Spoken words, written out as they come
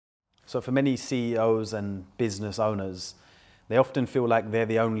So for many CEOs and business owners, they often feel like they're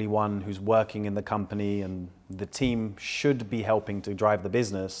the only one who's working in the company and the team should be helping to drive the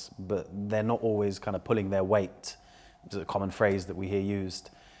business, but they're not always kind of pulling their weight. It's a common phrase that we hear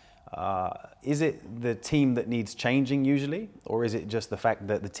used. Is it the team that needs changing usually, or is it just the fact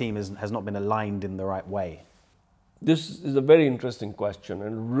that the team has not been aligned in the right way? This is a very interesting question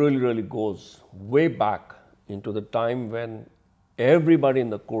and really goes way back into the time when everybody in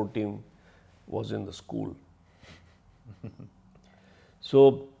the core team was in the school.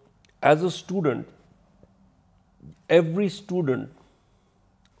 So as a student, every student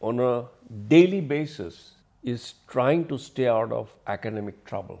on a daily basis is trying to stay out of academic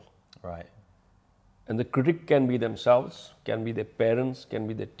trouble. Right. And the critic can be themselves, can be their parents, can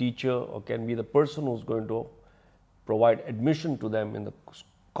be the teacher, or can be the person who's going to provide admission to them in the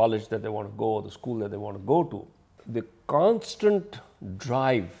college that they want to go or the school that they want to go to. The constant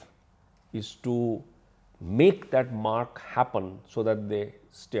drive is to make that mark happen so that they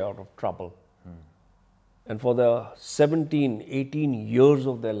stay out of trouble. And for the 17, 18 years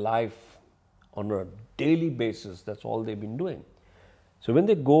of their life, on a daily basis, that's all they've been doing. So when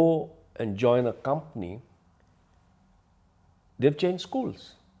they go and join a company, they've changed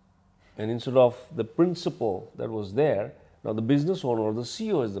schools. And instead of the principal that was there, now the business owner or the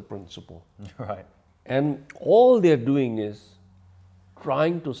CEO is the principal. Right. And all they're doing is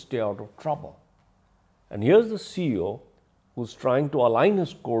trying to stay out of trouble. And here's the CEO who's trying to align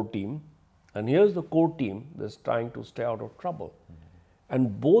his core team, and here's the core team that's trying to stay out of trouble.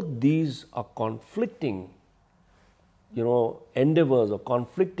 And both these are conflicting, endeavors or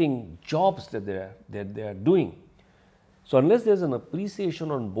conflicting jobs that they're doing. So unless there's an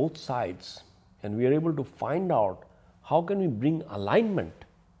appreciation on both sides, and we are able to find out how can we bring alignment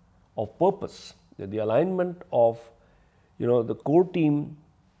of purpose, that the alignment of the core team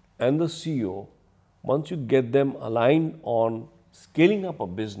and the CEO, once you get them aligned on scaling up a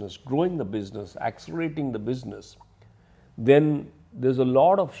business, growing the business, accelerating the business, then there's a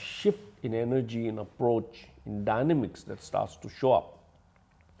lot of shift in energy, in approach, in dynamics that starts to show up.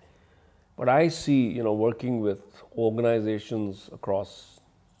 But I see, working with organizations across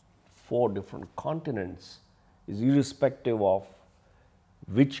 4 different continents, is irrespective of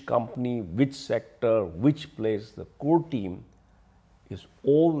which company, which sector, which place, the core team is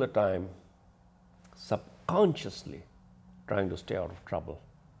all the time subconsciously trying to stay out of trouble.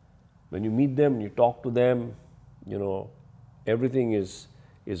 When you meet them, you talk to them, everything is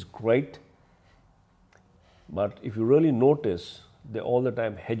great. But if you really notice, they're all the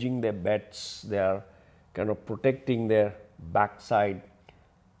time hedging their bets, they are kind of protecting their backside.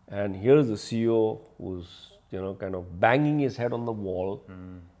 And here's the CEO who's, kind of banging his head on the wall.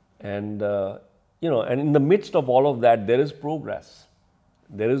 And, and in the midst of all of that, there is progress,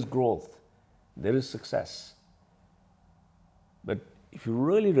 there is growth, there is success. But if you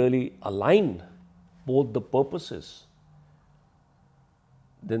really align both the purposes,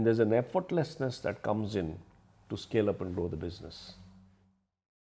 then there's an effortlessness that comes in to scale up and grow the business.